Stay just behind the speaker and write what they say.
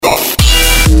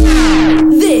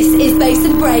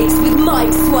Breaks with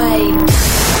Mike Swain.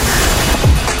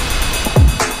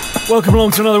 Welcome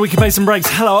along to another week of Bass and Breaks.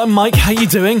 Hello, I'm Mike. How you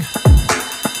doing?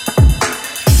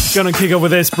 Gonna kick off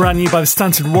with this, brand new by the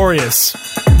Stanton Warriors.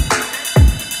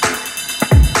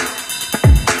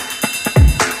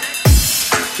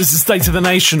 This is State of the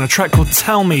Nation, a track called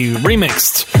Tell Me,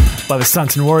 remixed by the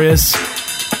Stanton Warriors.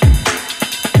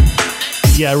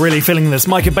 Yeah, really feeling this.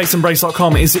 Mike at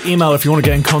bassandbreaks.com is the email if you want to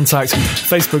get in contact.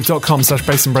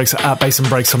 Facebook.com/bassandbreaks, at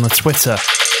bassandbreaks on the Twitter.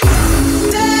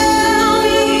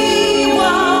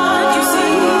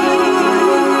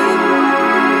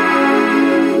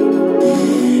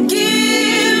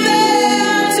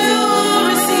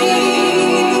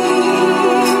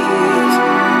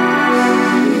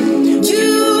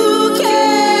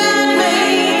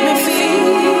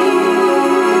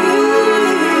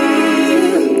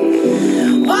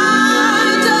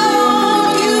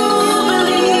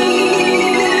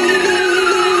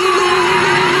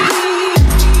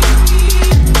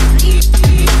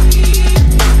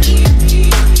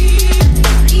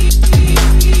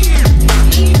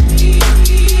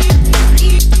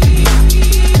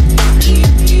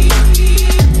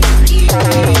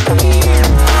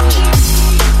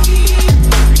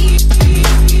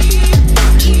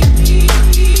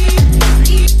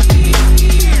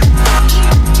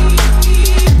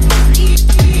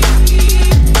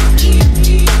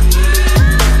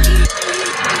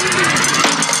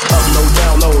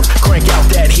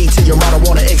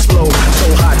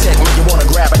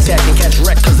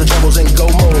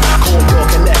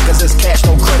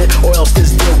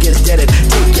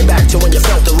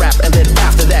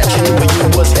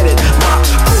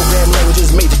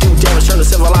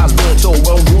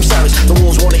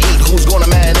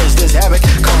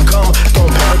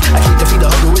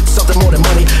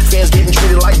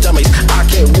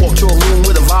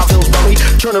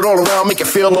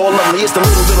 Feel all lovely, it's the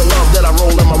little bit of love that I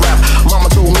roll in my rap. Mama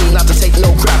told me not to take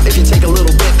no crap. If you take a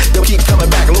little bit, they'll keep coming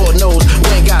back. Lord knows we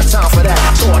ain't got time for that.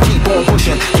 So I keep on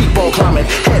pushing, keep on climbing,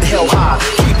 head held high,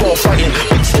 keep on fighting.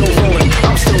 Beat still rolling,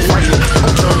 I'm still writing.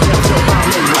 Don't turn down till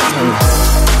I'm in lightning.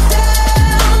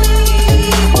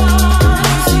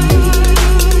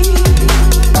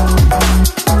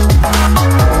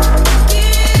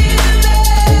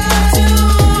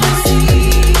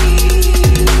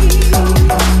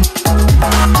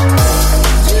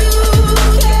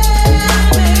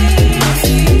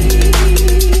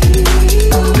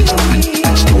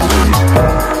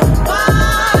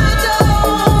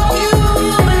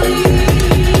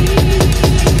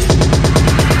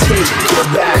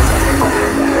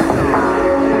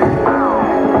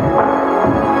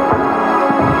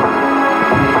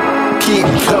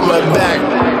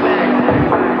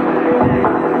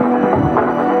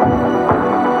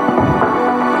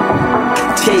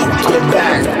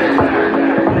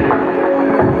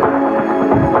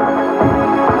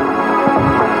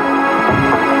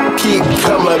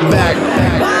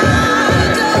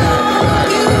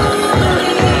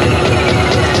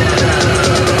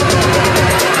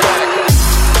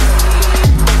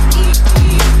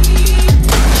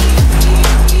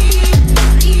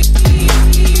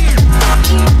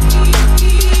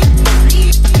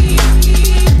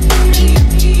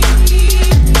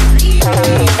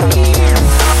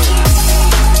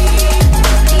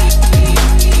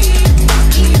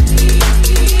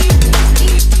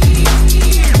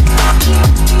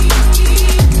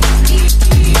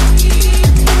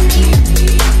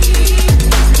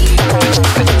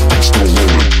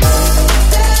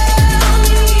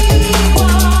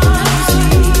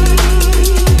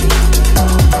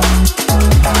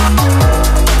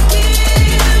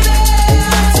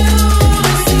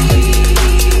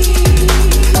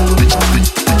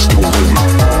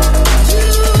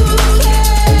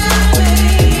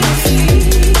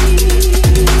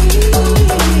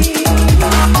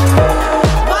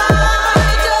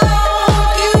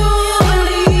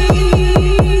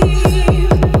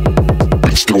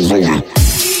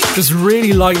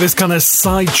 Like this kind of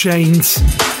side-chained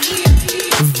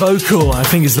vocal, I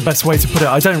think is the best way to put it.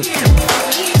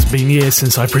 It's been years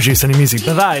since I produced any music,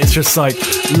 but that is just like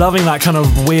loving that kind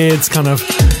of weird kind of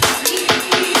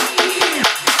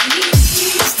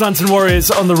Stanton Warriors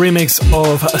on the remix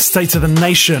of A State of the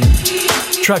Nation,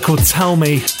 a track called Tell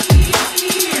Me.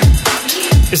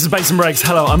 This is Bass and Breaks.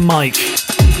 Hello, I'm Mike.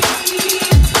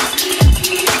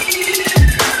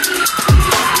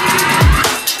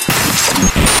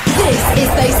 This is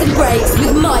Bass and Breaks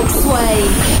with Mike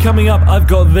Swain. Coming up, I've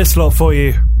got this lot for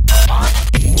you.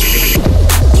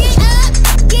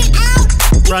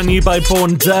 Brand new by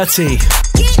Born Dirty.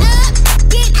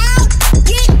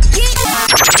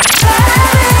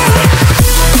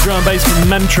 Drum and bass is from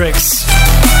Memtrix.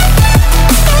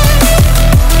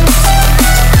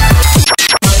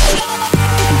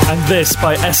 And this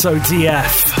by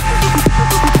SODF.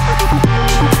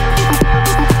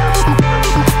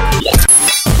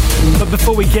 But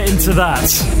before we get into that,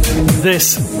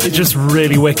 this is just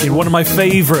really wicked. One of my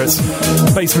favourite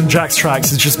Basement Jaxx tracks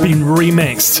has just been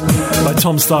remixed by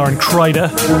Tom Staar and Kryder.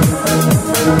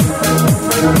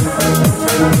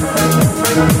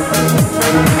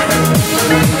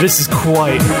 This is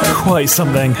quite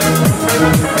something.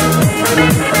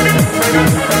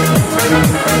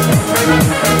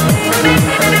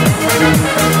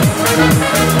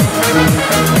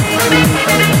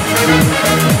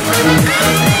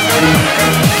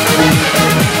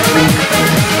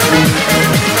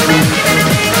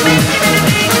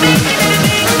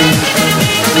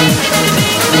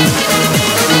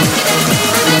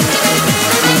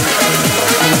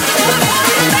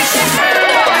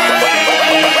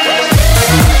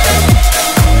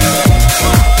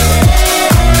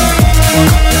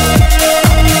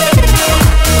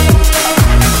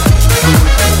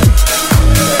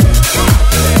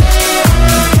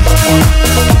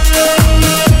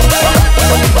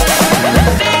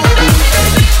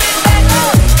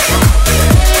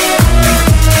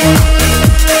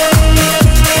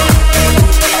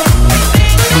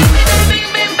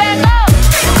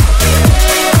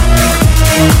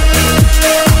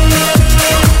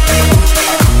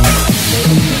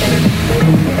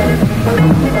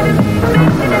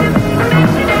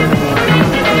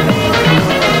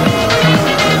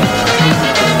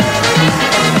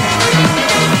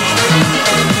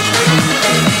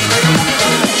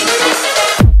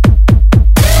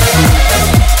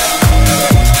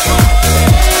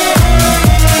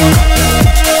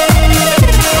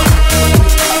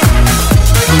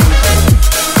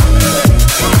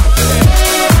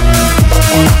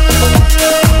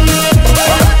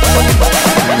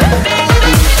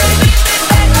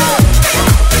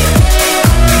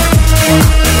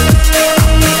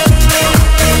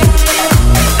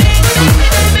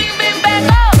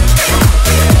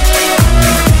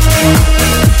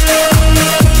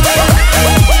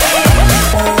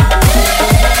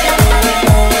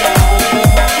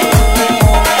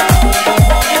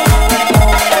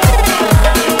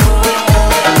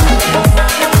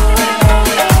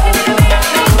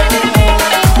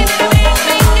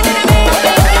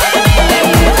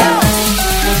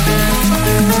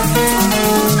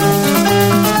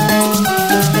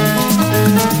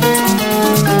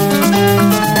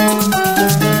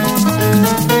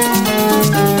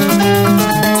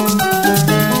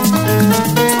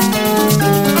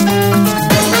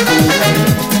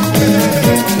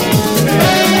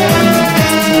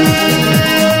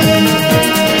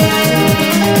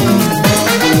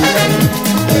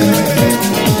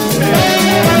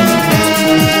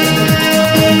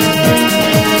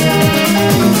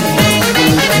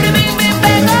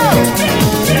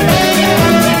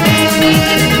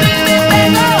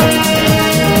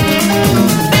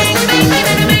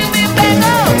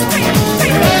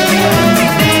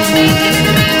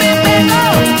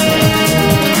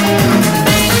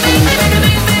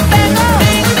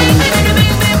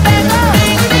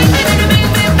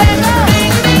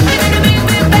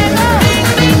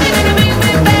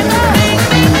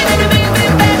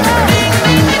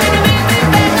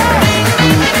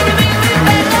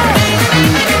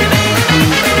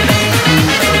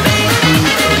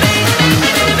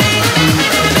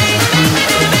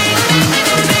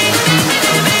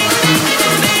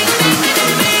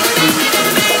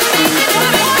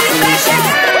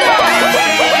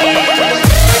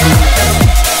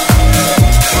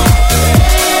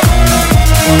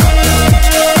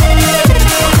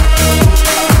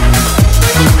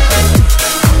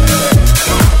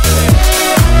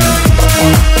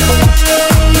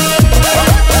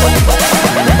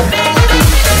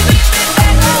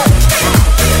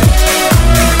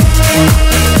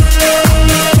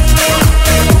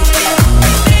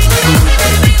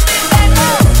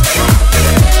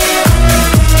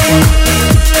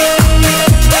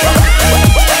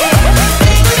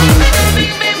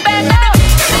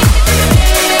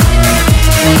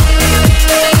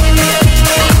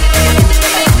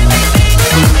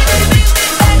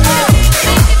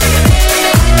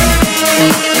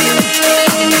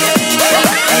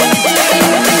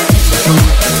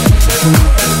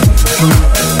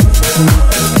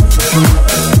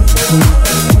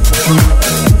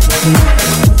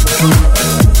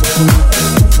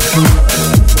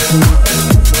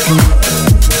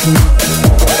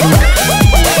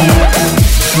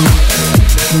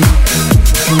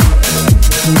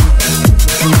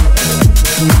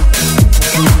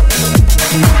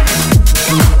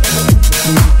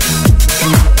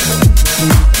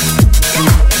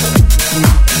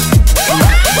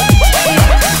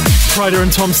 Spencer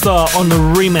and Tom Starr on the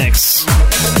remix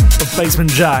of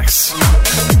Basement Jaxx.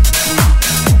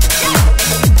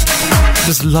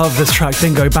 Just love this track,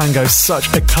 Bingo Bango,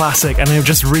 such a classic, and they've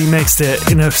just remixed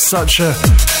it in such a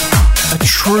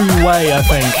true way, I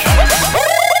think.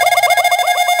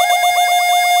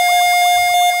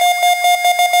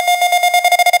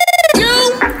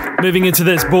 Moving into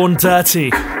this, Born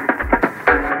Dirty.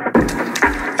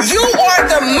 You are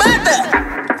the mother.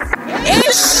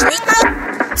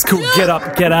 It's called Get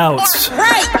Up, Get Out.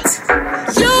 Right.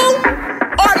 You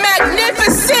are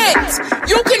magnificent.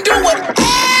 You can do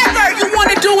whatever you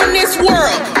want to do in this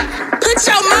world. Put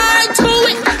your mind to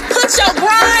it, put your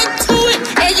grind to it,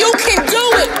 and you can do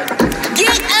it.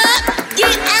 Get up,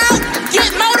 get out,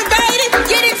 get motivated,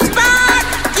 get inspired,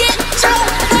 get your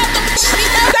mother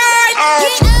side.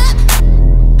 Get up.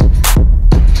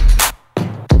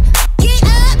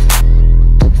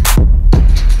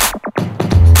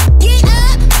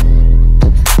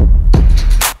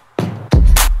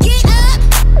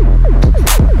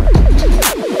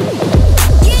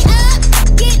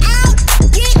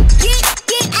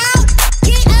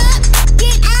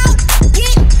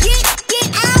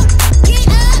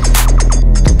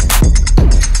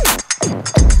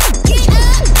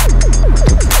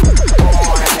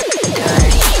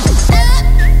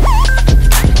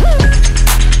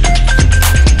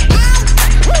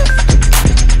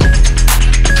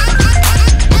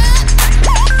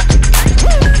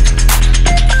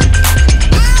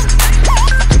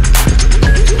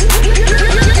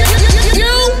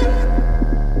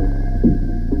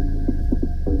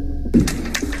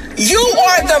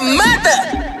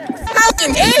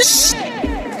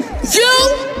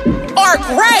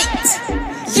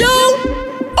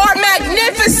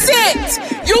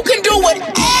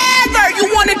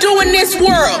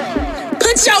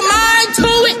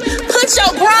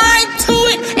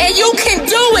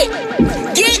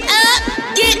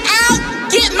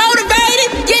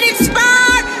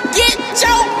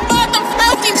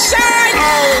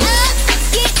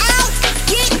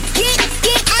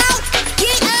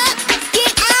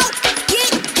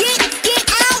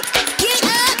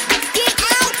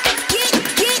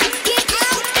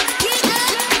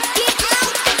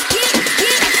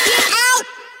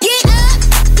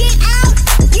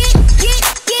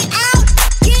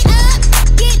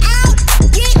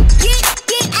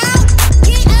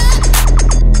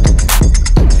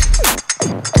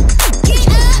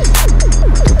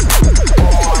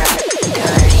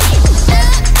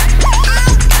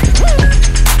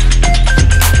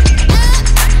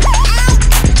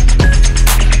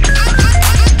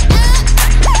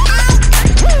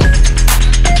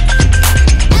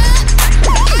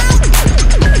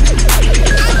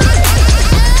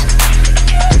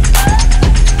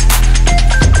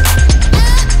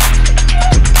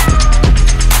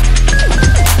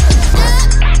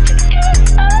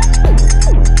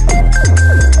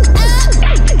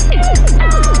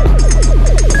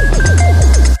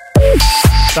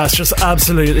 That's just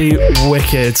absolutely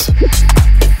wicked.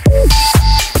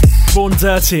 Born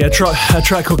Dirty, a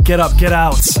track called Get Up, Get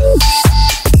Out.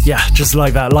 Yeah, just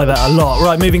like that a lot.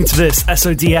 Right, moving to this,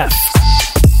 SODF.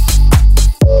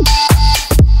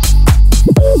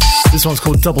 This one's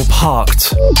called Double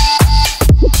Parked.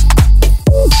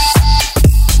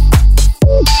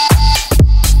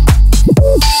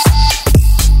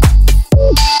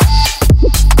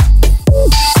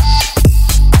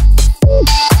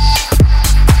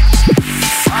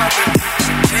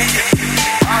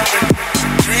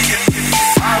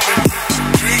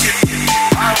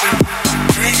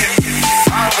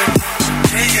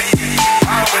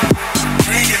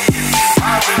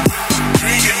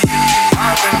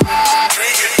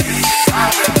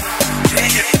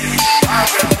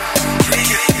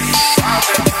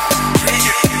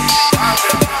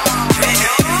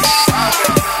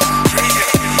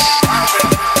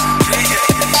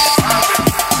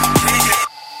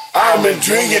 I've been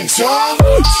drinking too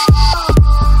much.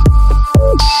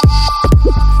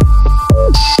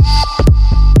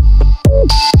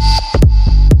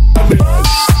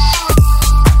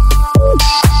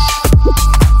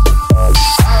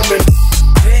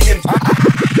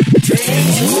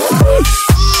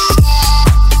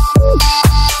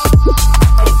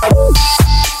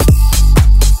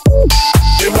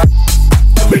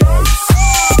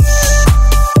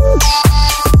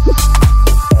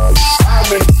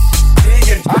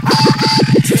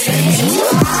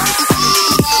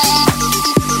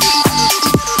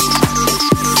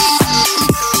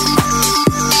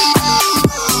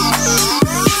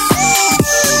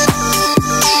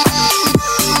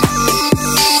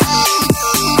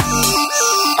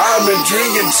 I've been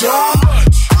drinking too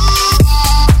much.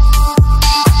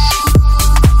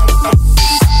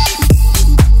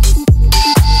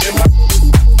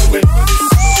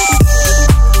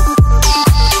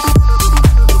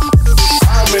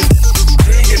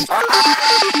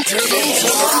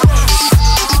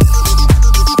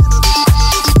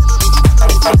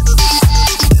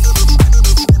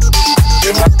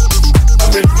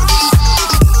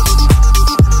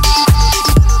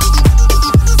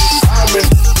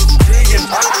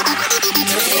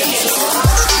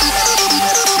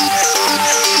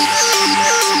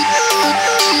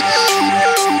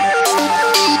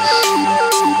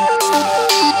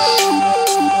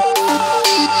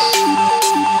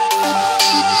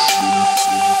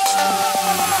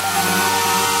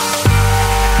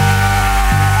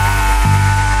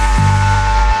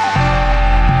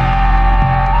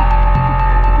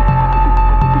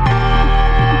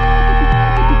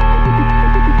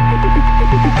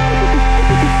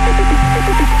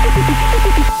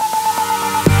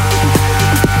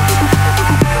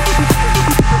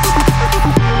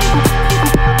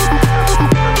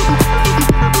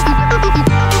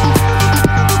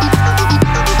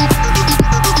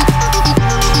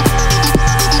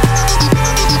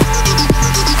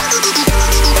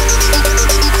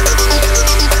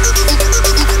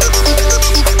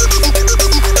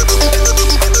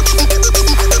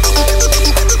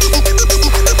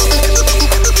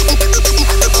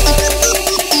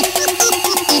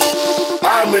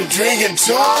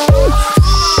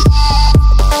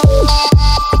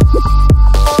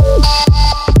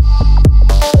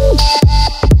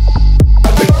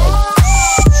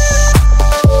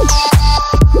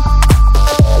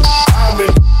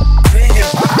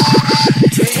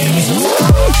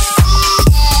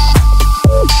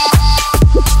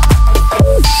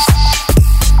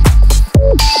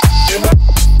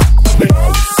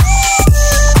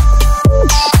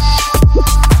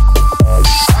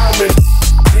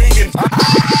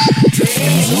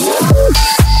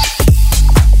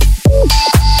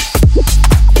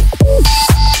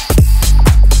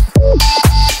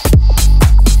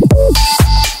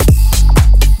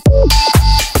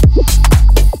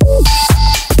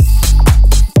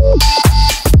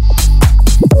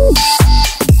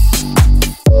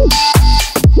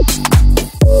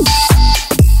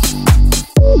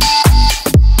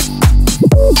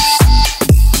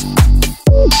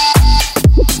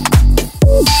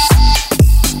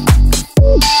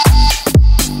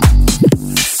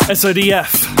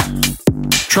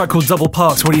 SODF. Track called Double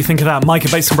Parked. What do you think of that? Mike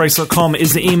at bassandbreaks.com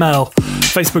is the email.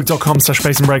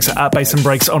 Facebook.com/bassandbreaks, at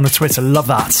bassandbreaks on the Twitter. Love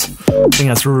that. I think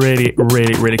that's really,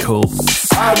 really, really cool.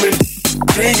 I've been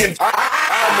drinking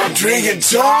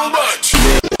too much.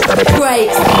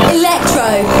 Breaks,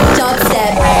 electro,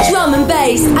 dubstep, drum and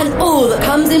bass, and all that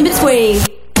comes in between.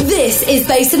 This is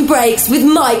Bass and Breaks with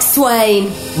Mike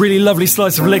Swain. Really lovely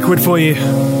slice of liquid for you.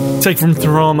 Taken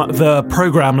from the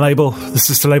Program label, the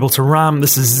sister label to Ram.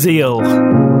 This is Zeal.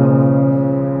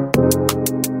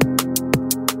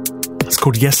 It's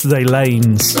called Yesterday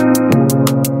Lanes. I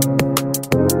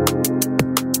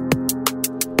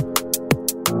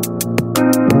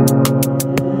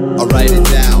write it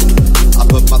down, I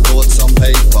put my thoughts on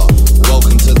paper.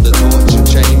 Welcome to the torture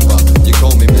chamber. You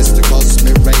call me Mr.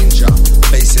 Cosmic Ranger,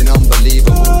 facing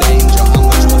unbelievable danger. I'm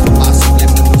much more for my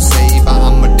subliminal saver.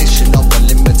 I'm addition of a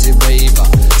limited raver,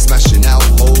 smashing out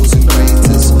holes and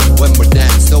craters. When we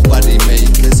dance, nobody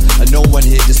makers, and no one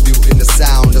here disputing the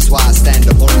sound. That's why I stand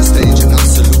up on the stage and I'm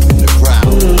saluting the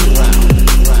crowd.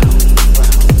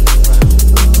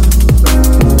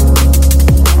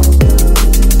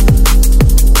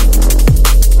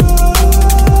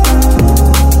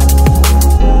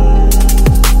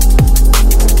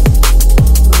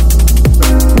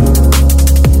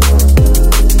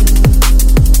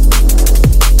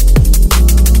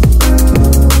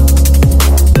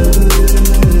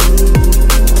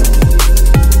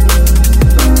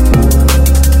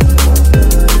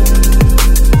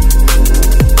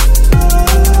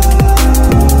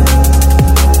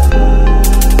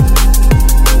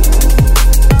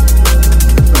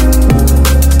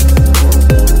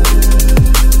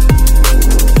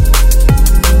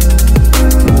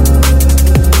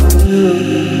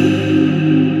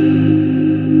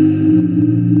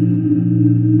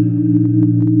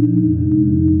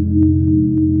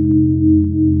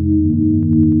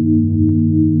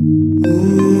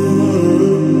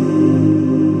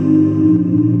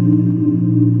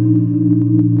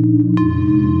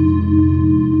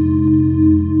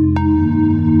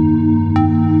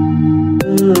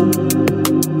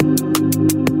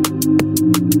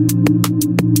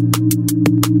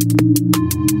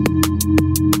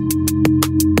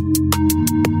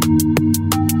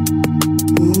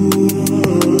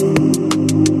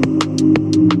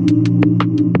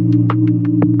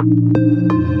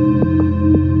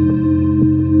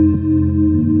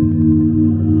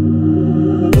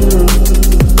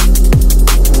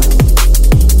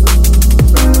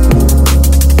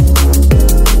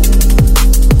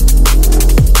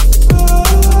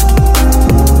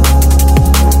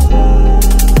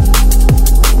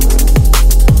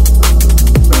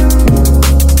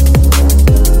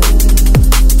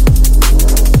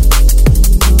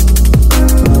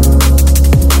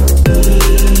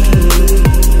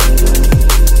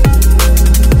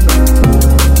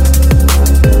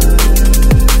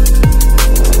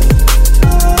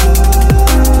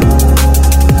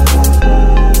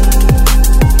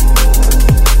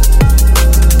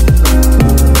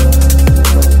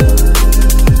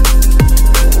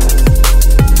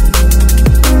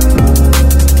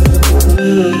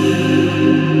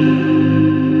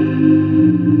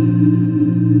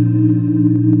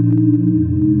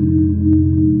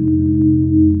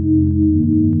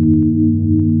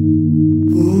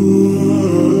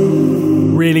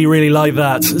 Like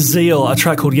that. Zeal, a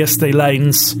track called Yesterday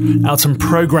Lanes, out on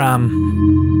Program.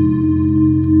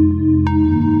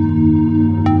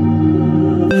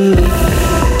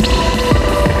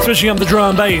 Switching up the drum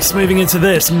and bass, moving into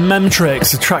this,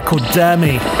 Memtrix, a track called Dare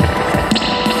Me.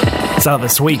 It's out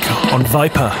this week on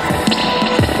Viper.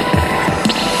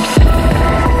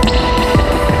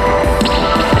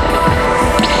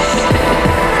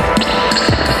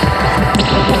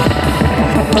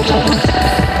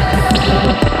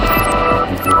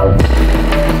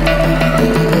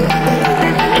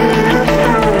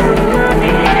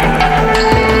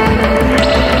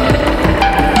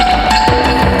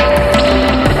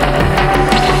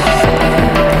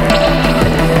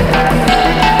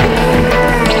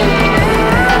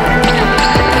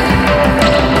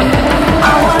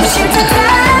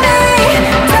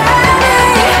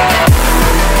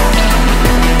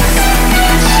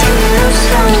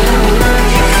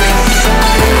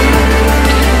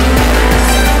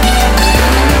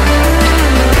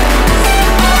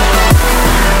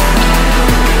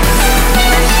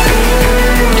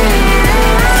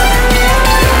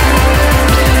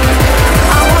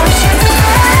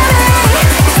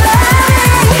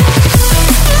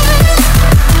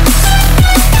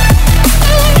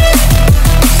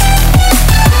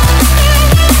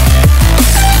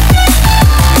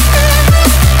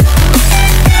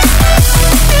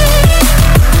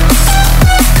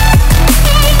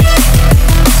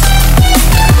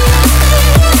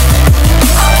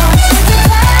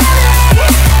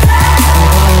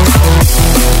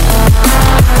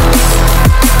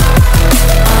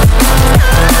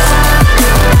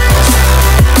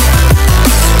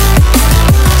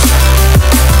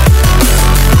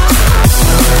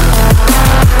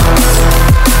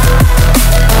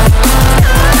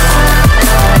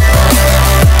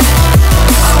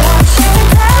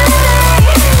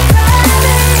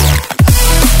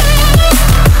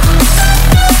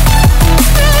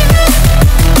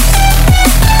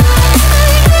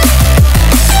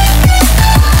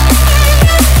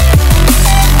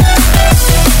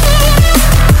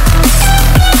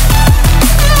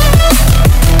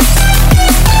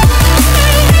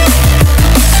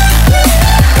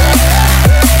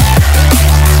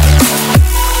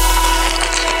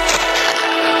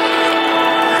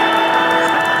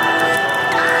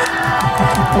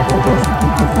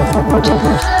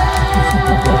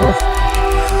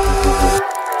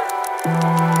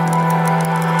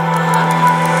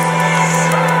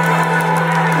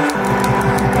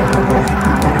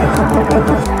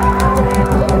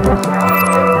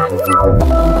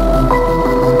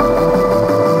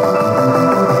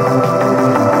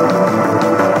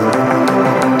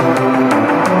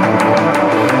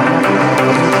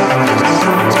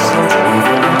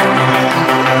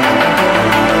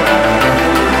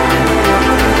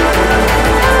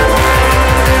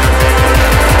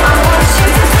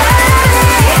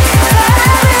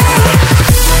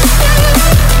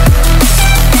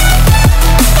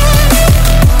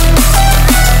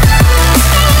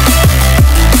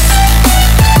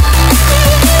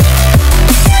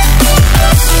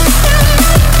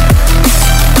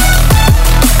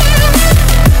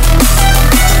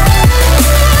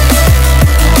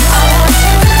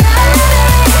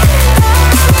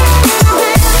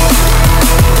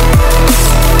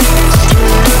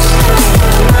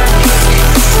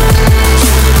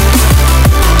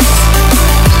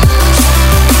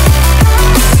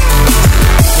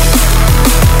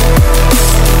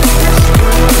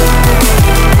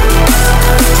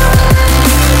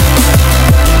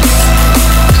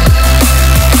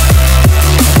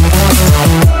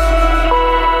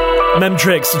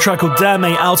 Memtrix, a track called Dare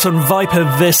Me, out on Viper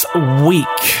this week.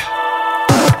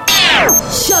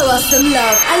 Show us some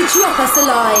love and drop us a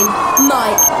line.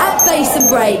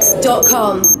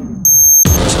 Mike@bassandbreaks.com.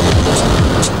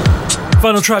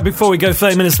 Final track before we go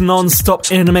 30 minutes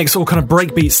non-stop in a mix, all kind of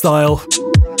breakbeat style.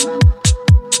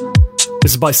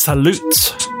 This is by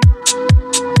Salute.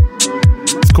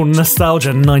 It's called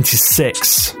Nostalgia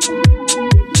 96.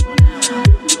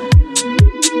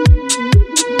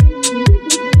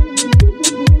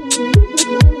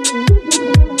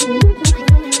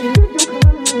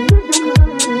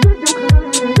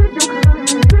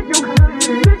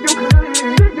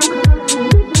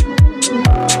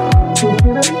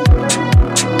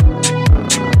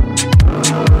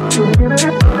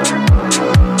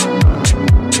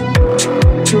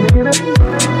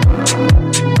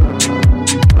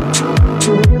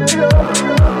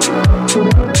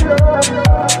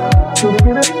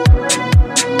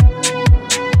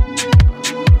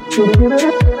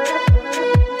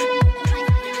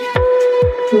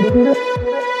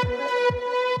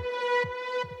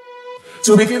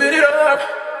 To be giving it up,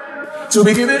 to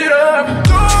be giving it up,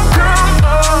 don't count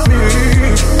on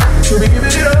me. To be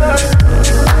giving it up,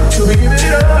 to be giving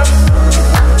it up,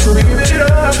 to be giving it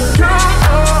up,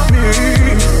 count on me.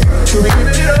 To be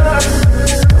giving it up,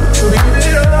 to be giving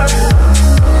it up,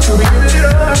 to be giving it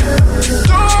up,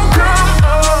 don't count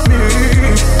on me.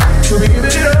 To be giving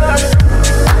it up,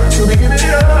 to be giving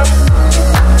it up,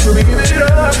 to be giving it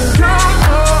up, count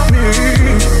on me.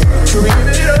 To be giving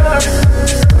it up.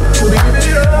 To be giving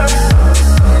it up,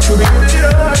 to be giving it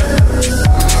up.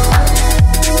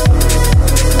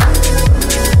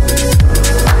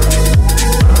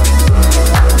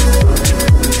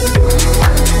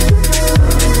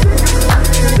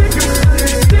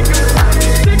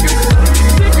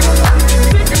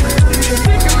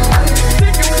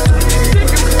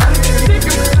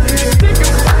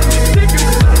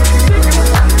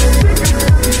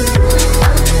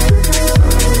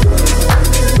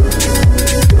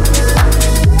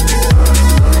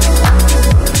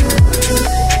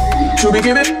 To be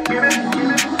giving,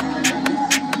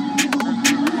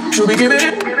 to be giving,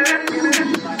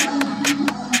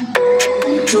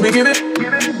 to be giving,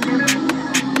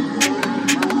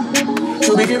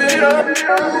 to be giving it up,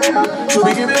 to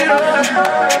be giving it up,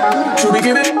 to be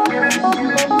giving,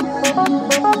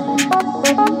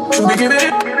 to be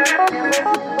giving,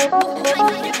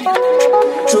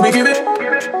 to be giving,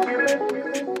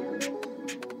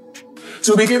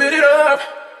 to be giving it up,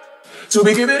 to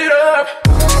be giving it up.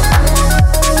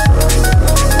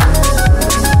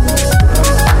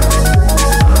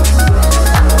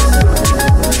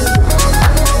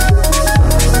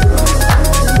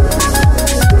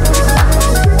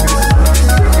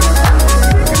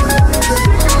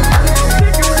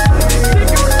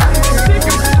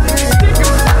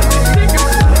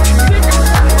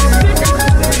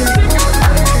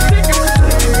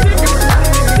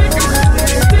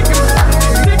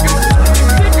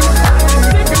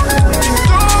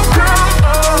 Don't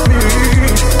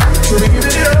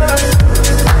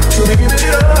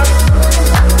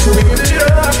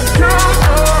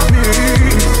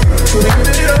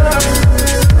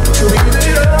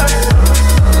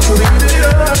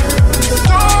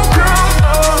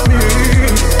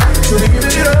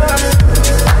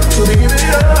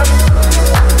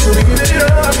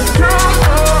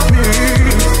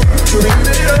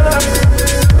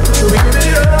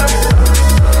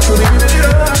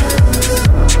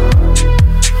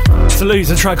Salute,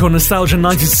 a track called Nostalgia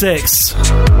 96.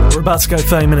 We're about to go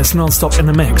 30 minutes non-stop in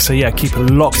the mix, so yeah, keep it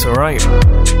locked, alright?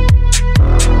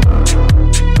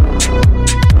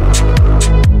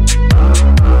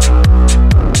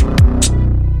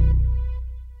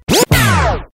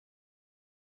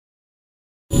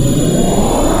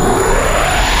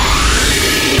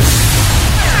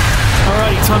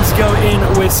 Time to go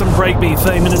in with some breakbeat.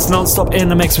 30 minutes non-stop in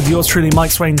the mix with yours truly,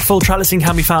 Mike Swain. Full track listing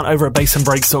can be found over at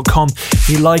bassandbreaks.com. If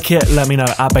you like it, let me know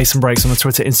at Bass and Breaks on the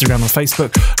Twitter, Instagram and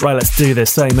Facebook. Right, let's do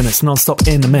this. 30 minutes non-stop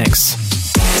in the mix.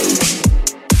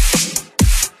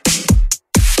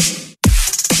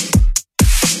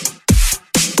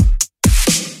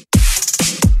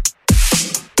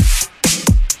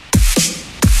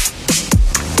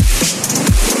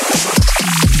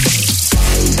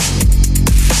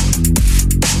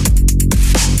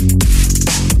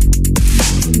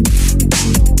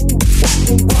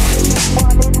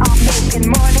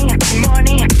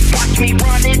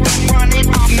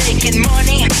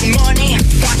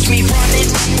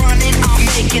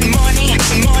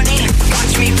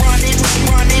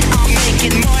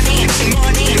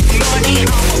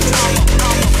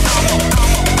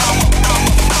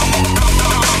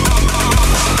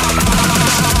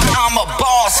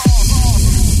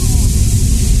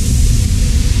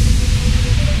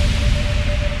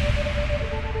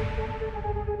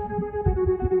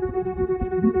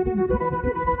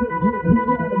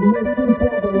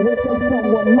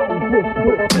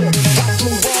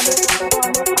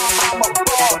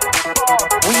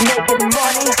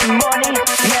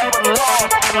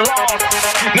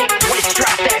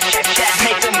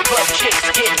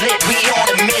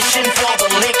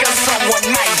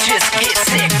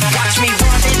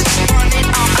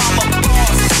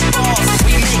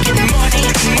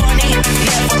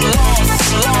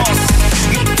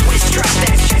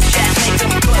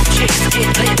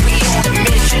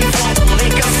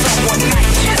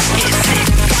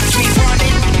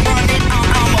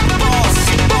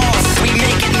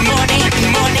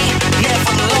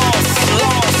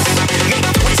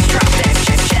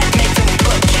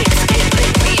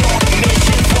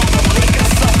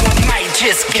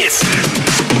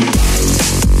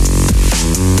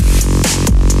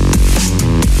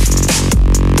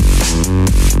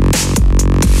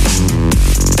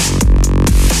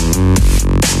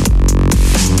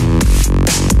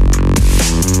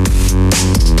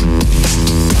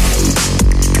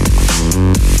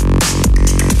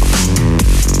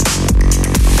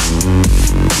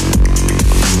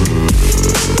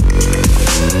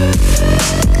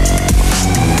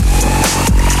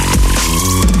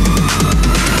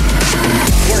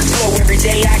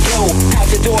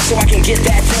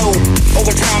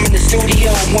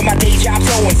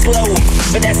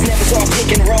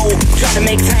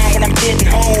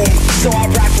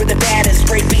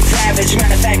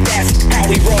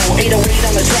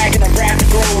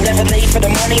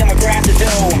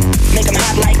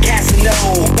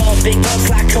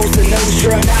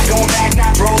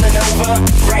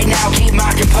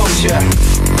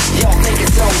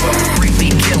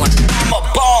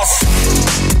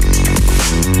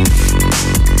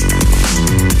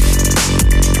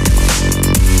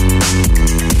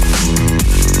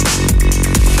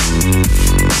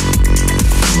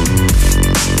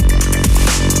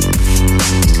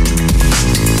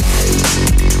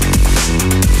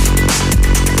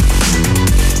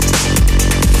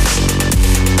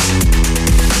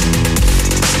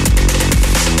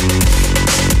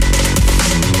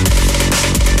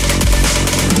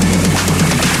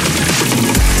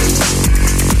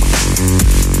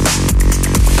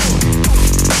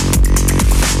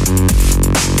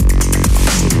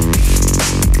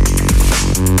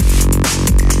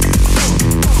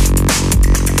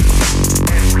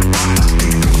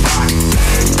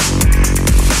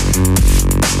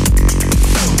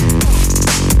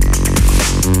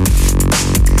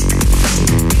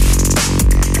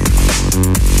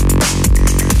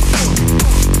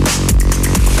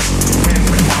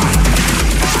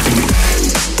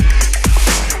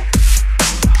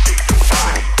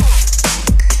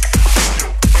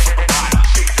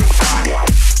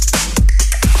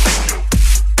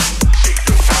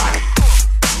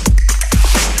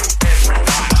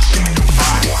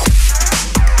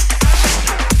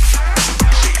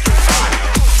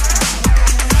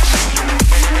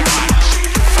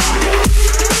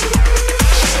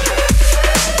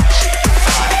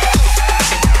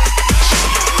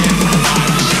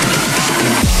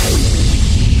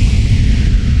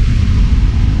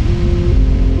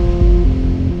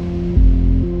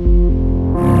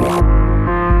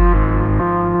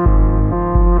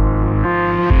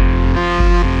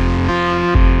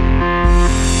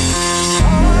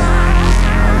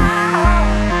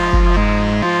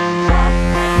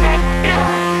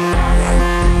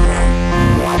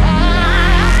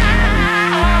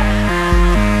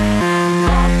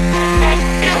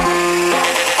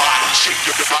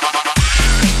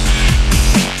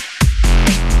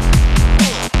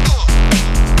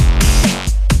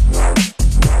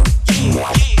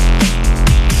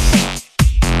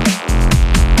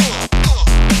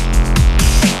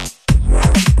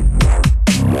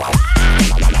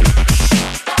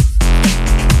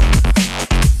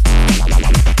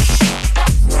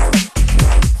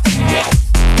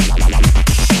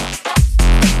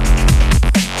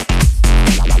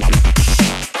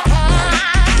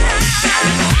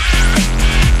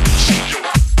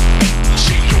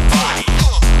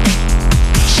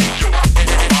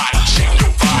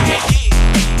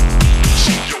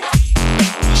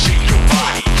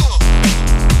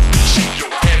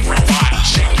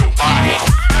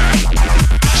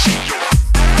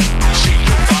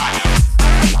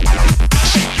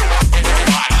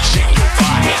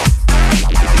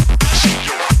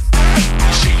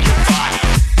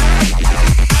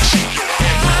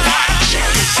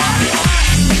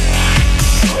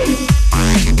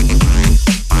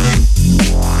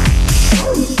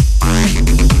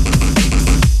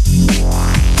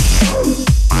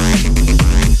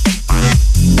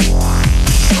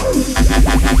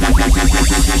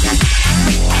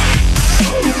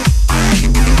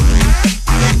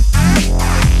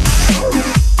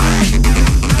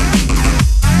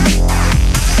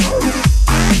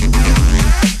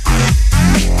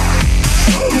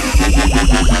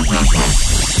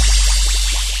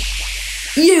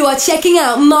 You are checking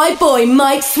out my boy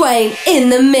Mike Swain in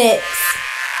the mix.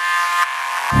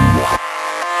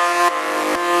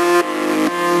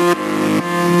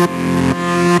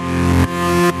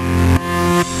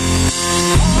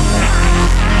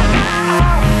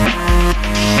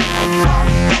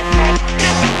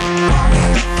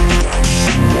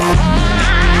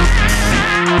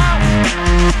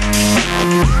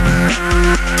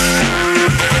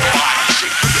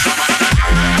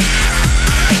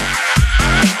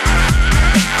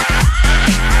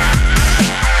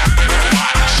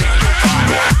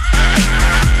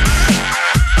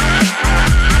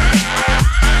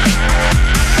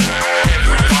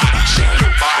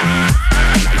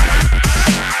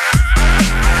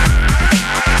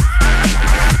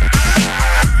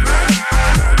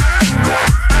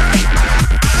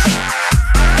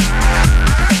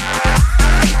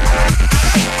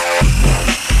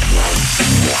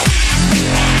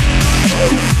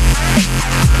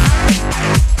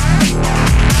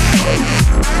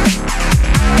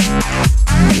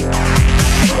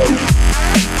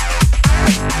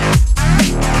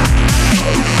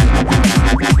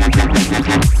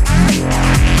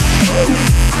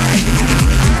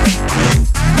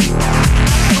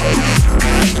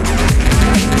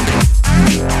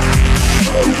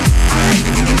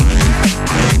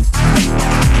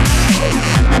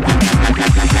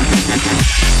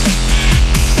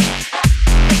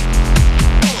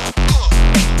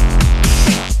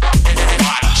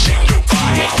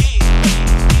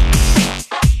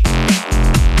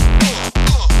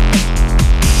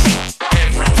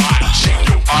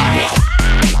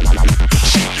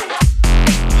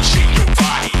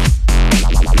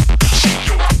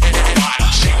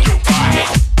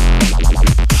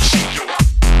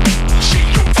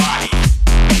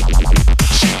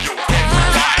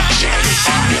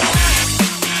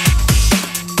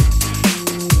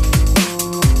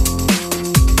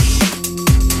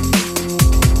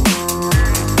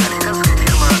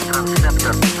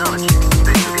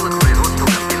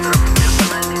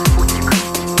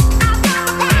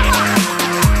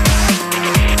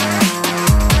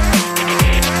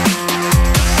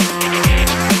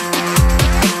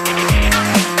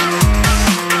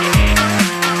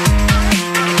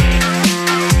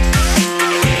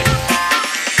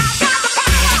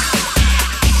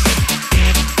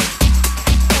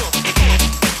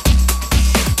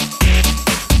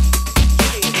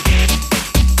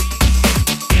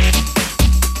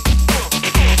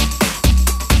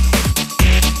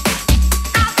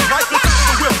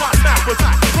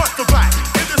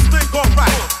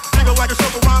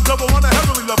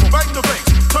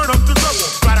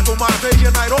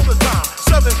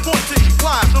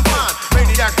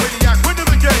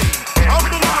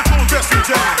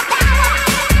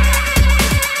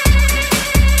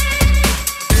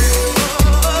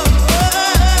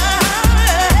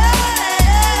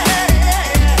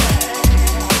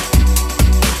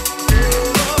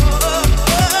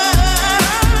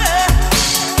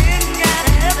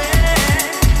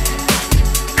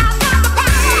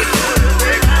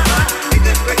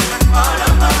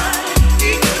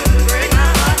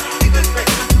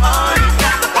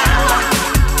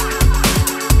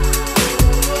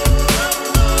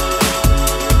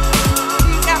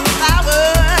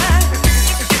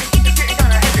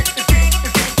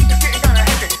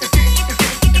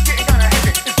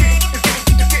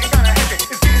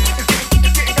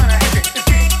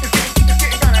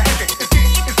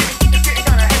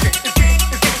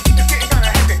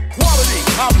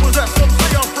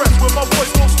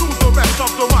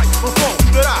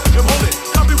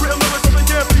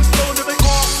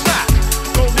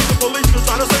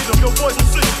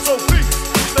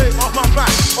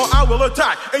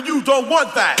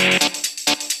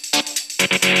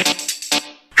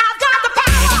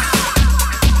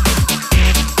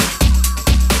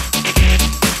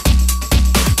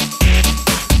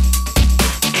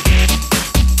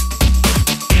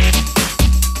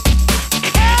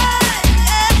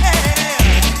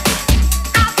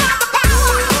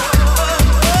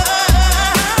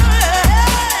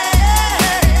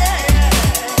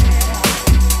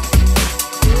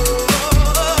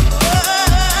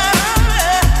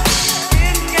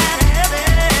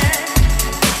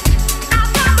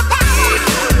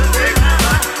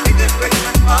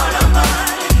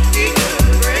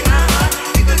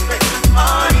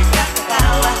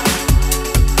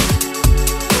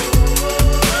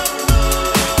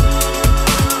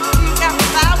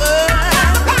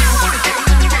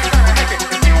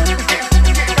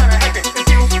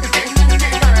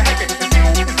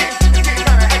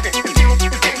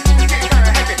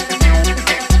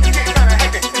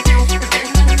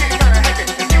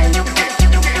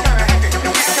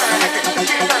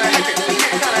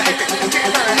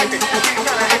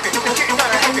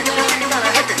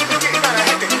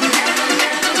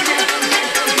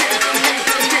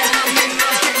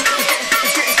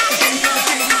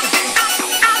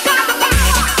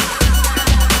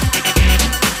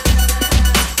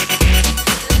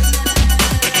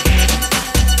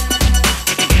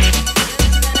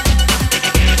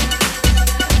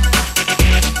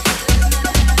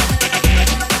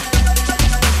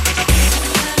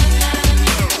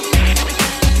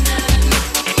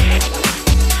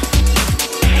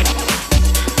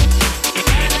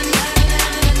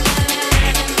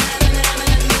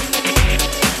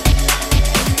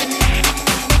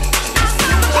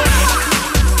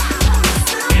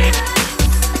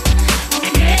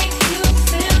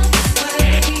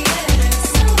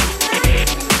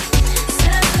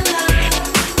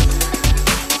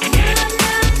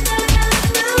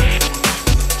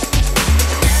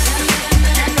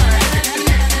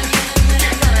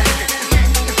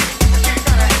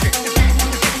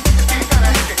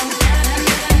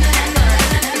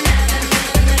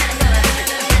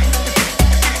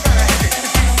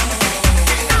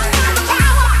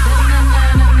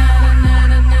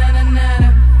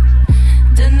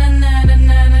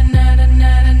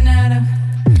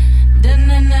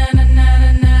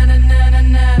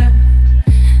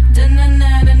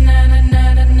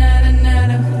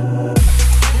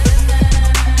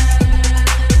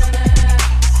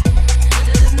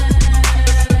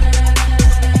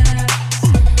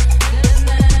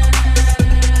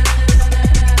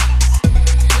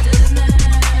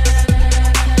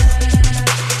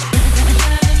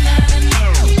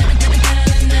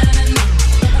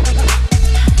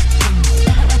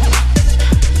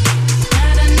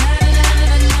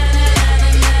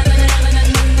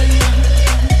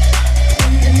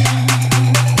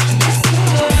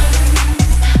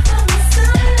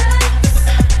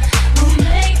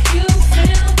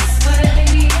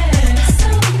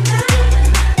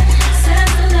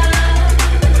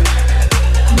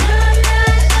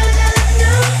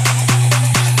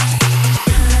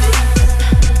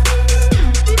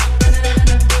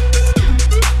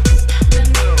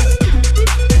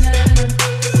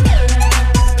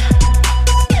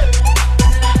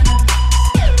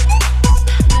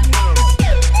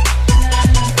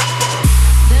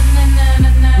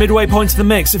 Midway point of the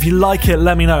mix. If you like it,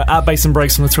 let me know at Bass and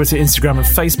Breaks on the Twitter, Instagram and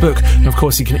Facebook. And of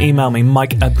course you can email me,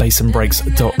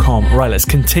 mike@bassandbreaks.com. Right, let's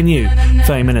continue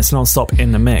 30 minutes non-stop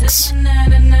in the mix.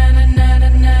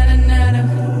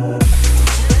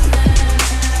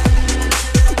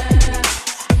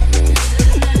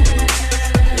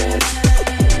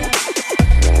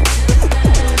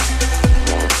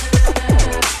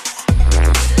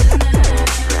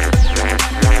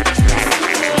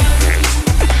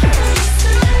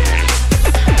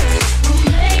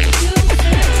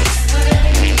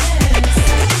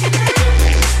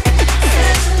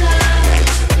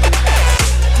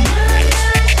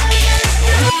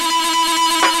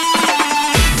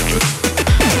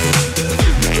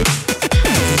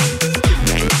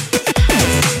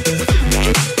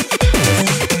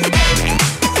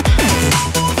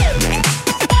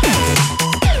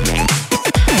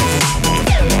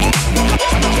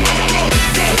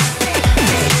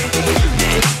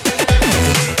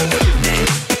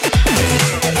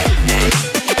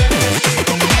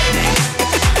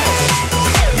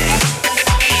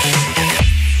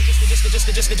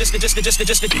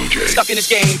 Just stuck in this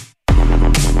game.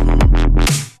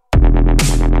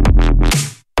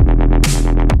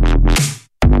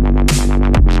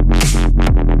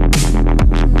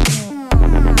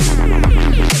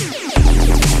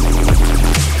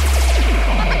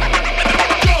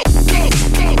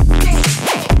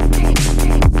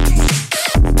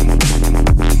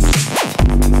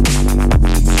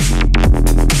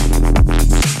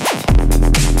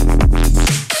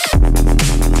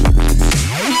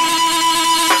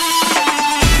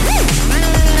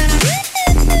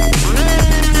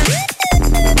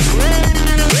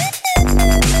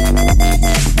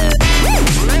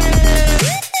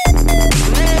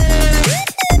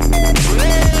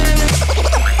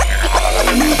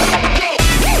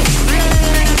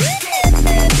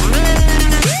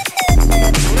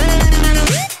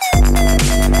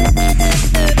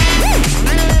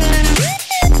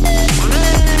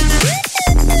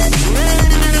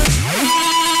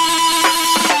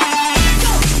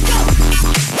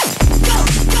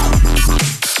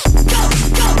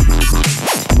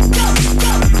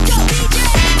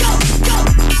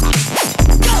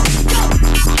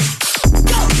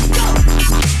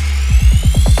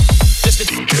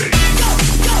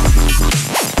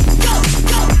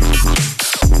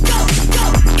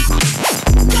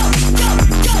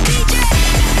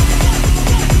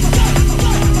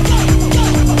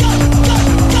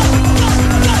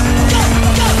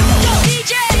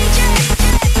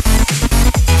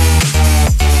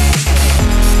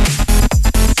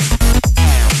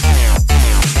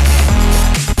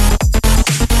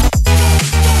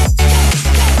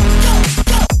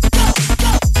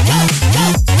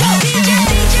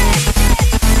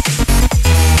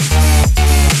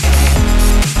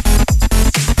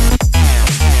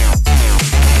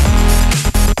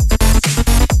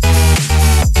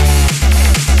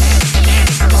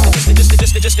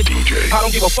 I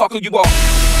don't give a fuck who you are.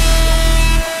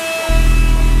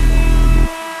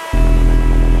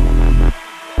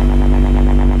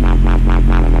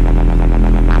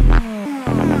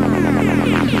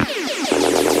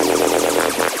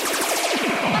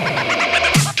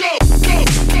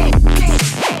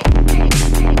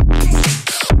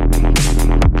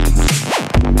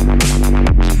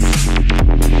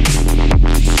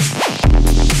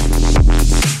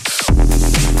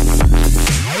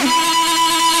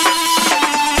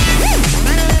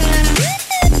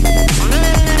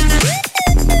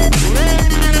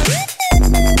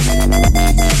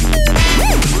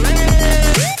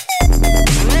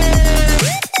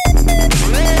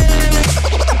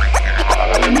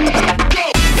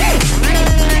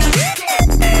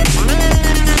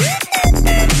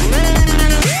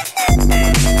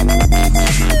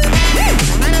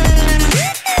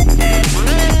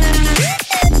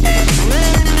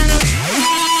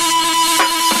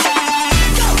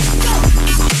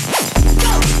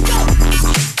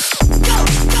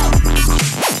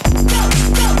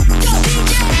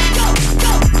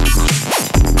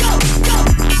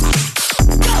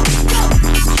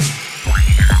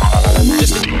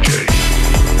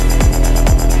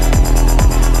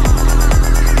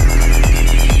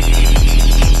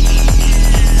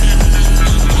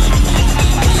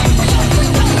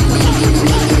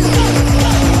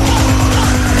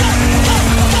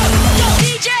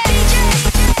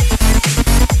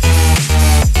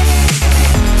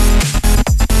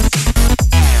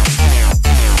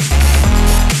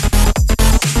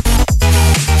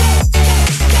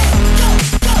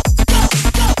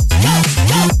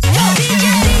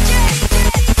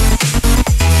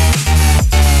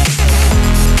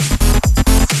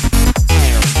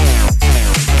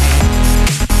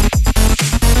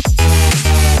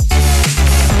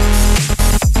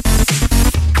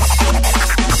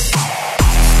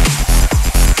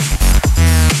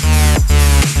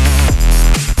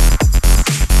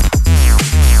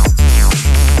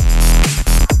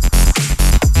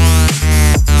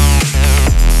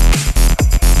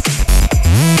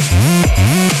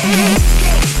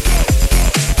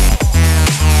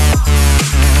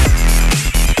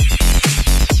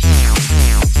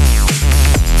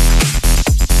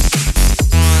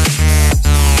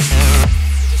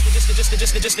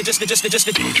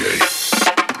 the DJ.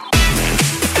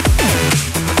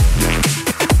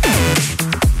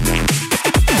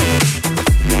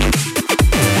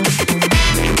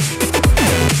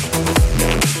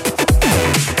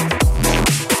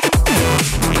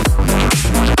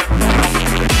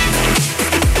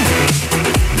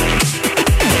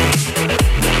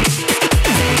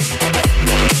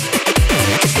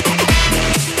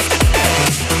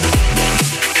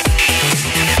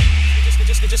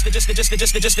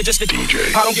 Just the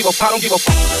DJ. I don't give a fuck.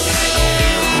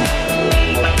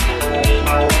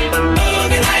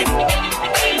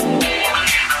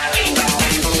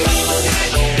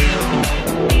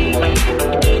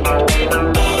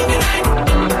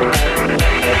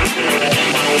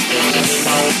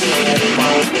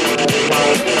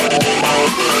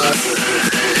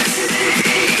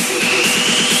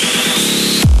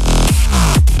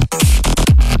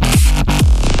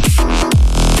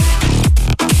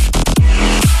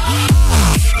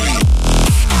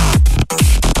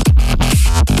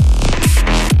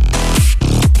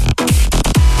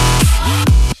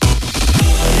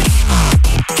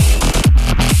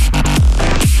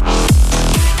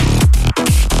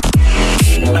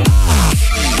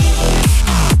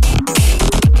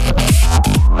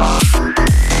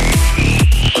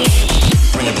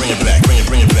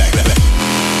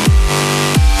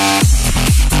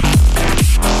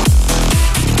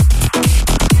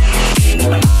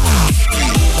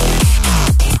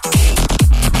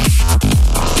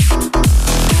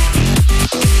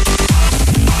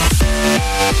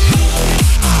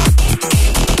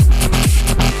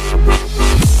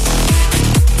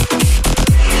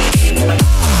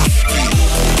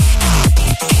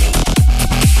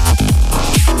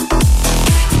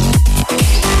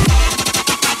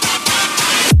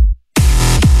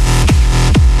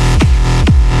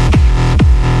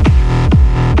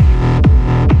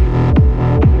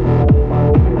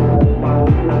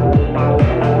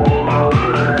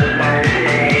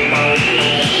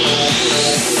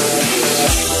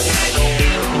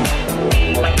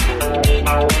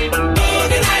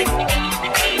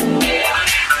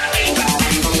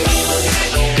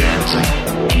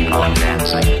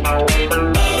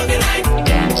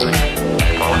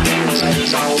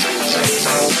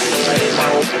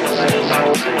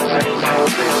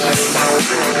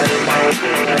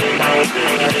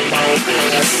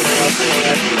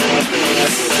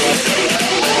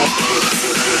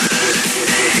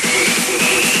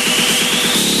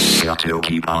 Got to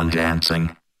keep on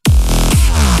dancing.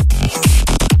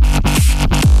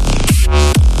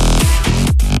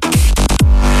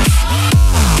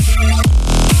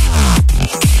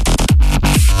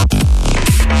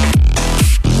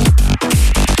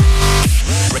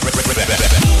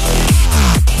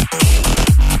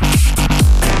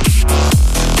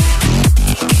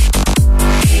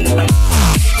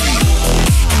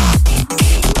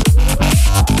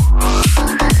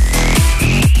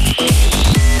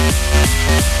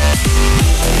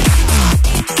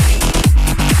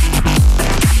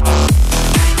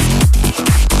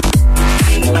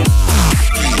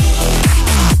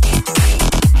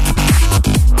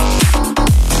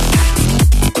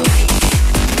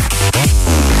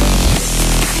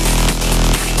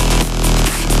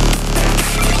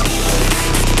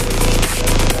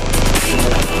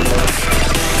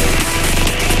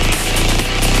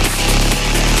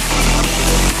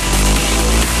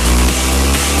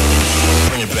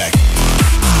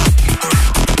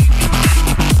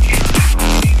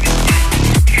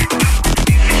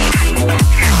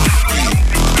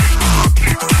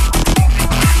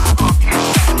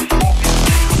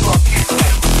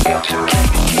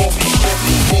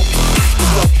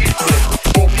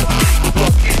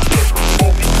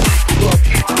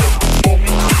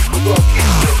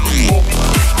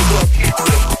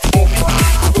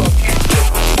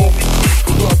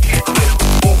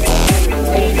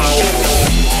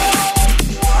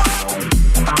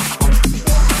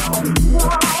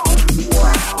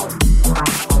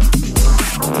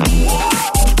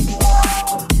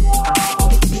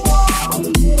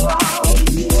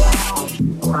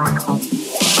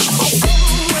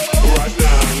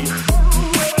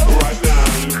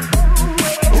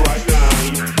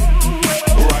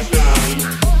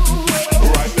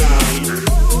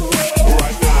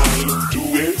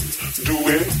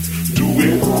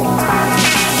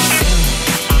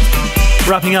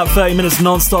 Wrapping up 30 minutes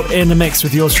non-stop in the mix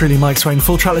with yours truly, Mike Swain.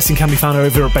 Full track listing can be found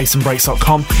over at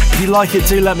bassandbreaks.com. If you like it,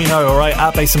 do let me know, alright?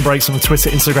 At Bass and Breaks on Twitter,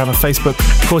 Instagram and Facebook.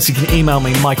 Of course, you can email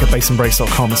me,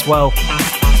 mike@bassandbreaks.com as well.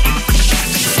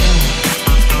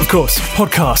 Of course,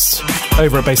 podcasts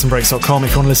over at bassandbreaks.com.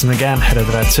 If you want to listen again, head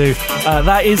over there too.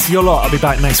 That is your lot. I'll be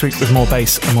back next week with more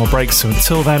bass and more breaks. So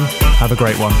until then, have a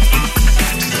great one.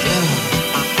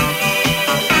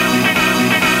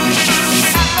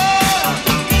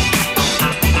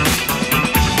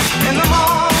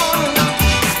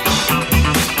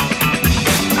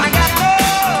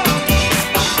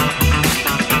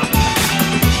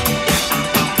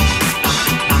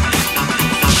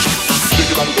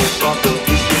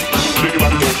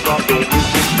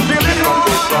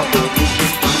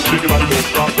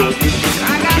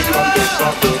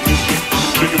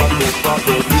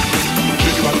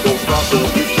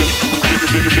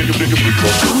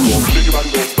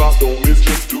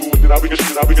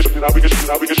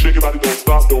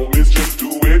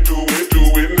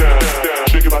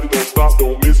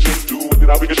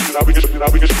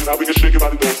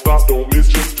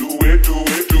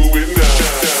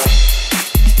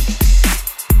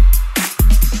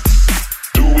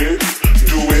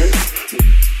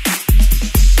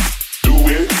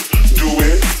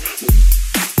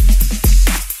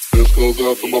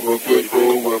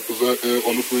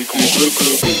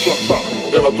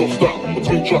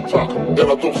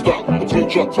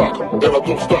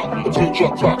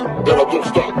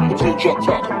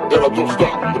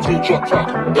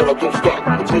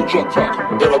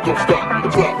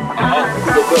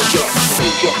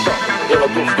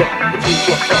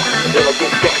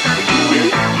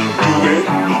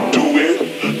 Do it.